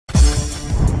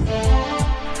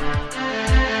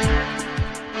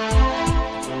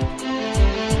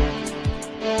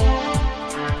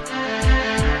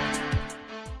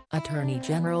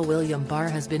General William Barr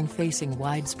has been facing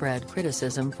widespread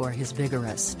criticism for his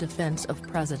vigorous defense of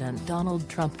President Donald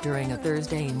Trump during a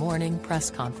Thursday morning press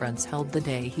conference held the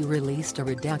day he released a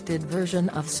redacted version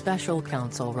of Special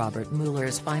Counsel Robert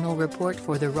Mueller's final report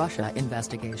for the Russia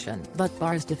investigation. But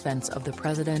Barr's defense of the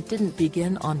president didn't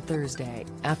begin on Thursday.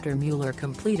 After Mueller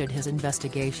completed his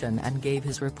investigation and gave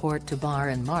his report to Barr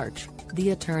in March,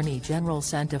 the Attorney General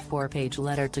sent a 4-page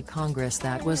letter to Congress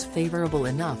that was favorable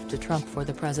enough to Trump for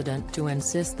the president to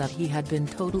insist that he had been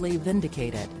totally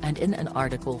vindicated. And in an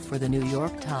article for the New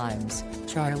York Times,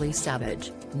 Charlie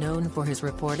Savage, known for his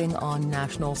reporting on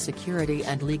national security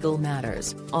and legal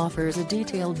matters, offers a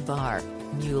detailed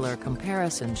Barr-Mueller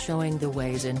comparison showing the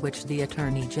ways in which the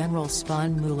Attorney General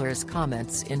spun Mueller's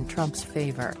comments in Trump's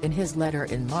favor. In his letter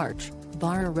in March,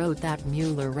 Barr wrote that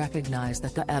Mueller recognized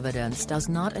that the evidence does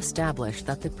not establish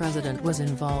that the president was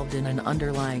involved in an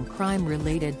underlying crime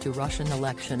related to Russian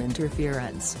election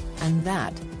interference, and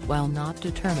that, while not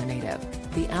determinative,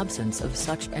 the absence of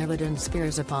such evidence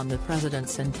bears upon the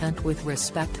president's intent with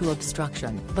respect to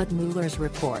obstruction. But Mueller's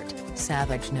report,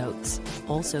 Savage notes,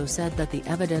 also said that the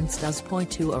evidence does point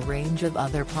to a range of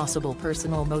other possible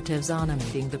personal motives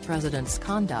animating the president's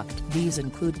conduct. These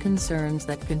include concerns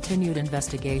that continued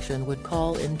investigation would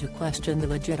call into question the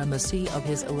legitimacy of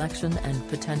his election and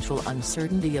potential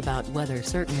uncertainty about whether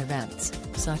certain events,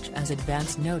 such as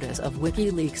advance notice of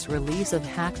WikiLeaks' release of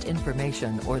hacked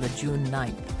information or the June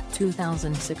 9,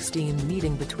 2016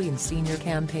 meeting between senior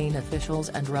campaign officials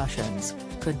and Russians,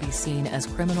 could be seen as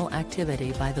criminal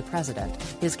activity by the president,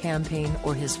 his campaign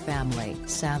or his family.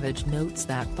 Savage notes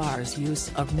that Barr's use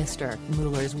of Mr.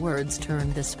 Mueller's words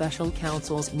turned the special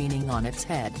counsel's meaning on its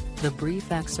head. The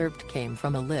brief excerpt came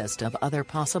from a list of other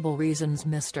possible reasons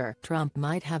Mr. Trump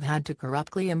might have had to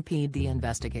corruptly impede the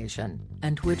investigation,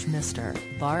 and which Mr.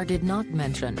 Barr did not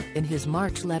mention. In his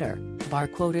March letter, Barr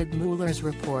quoted Mueller's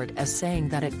report as saying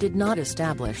that it did not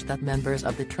establish that members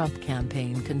of the Trump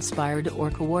campaign conspired or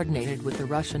coordinated with the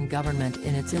Russian government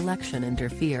in its election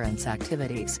interference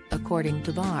activities. According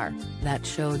to Barr, that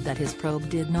showed that his probe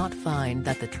did not find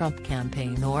that the Trump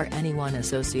campaign or anyone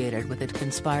associated with it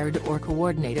conspired or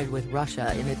coordinated with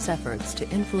Russia in its efforts to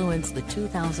influence the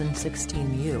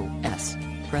 2016 U.S.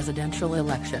 presidential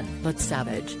election. But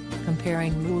Savage,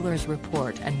 comparing Mueller's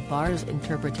report and Barr's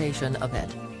interpretation of it,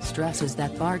 stresses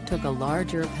that Barr took a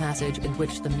larger passage in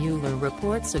which the Mueller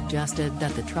report suggested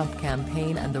that the Trump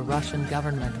campaign and the Russian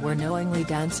government were knowingly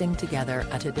dancing together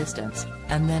at a distance,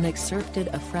 and then excerpted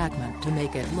a fragment to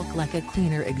make it look like a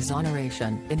cleaner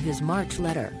exoneration. In his March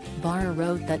letter, Barr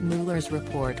wrote that Mueller's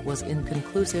report was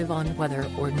inconclusive on whether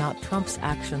or not Trump's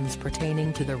actions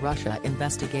pertaining to the Russia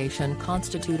investigation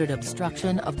constituted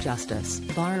obstruction of justice.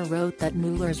 Barr wrote that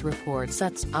Mueller's report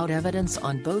sets out evidence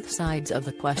on both sides of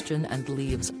the question and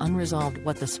leaves unresolved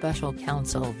what the special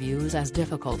counsel views as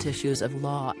difficult issues of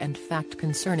law and fact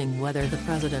concerning whether the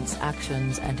president's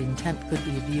actions and intent could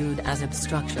be viewed as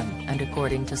obstruction. And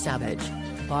according to Savage,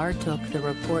 Barr took the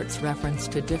report's reference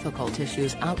to difficult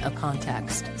issues out of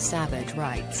context. Savage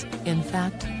writes, "In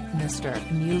fact, Mr.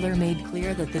 Mueller made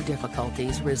clear that the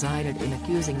difficulties resided in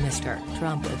accusing Mr.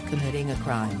 Trump of committing a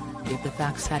crime. If the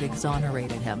facts had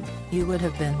exonerated him, he would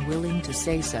have been willing to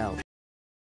say so."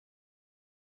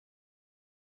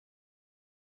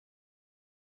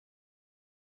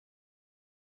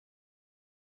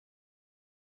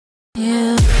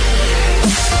 Yeah.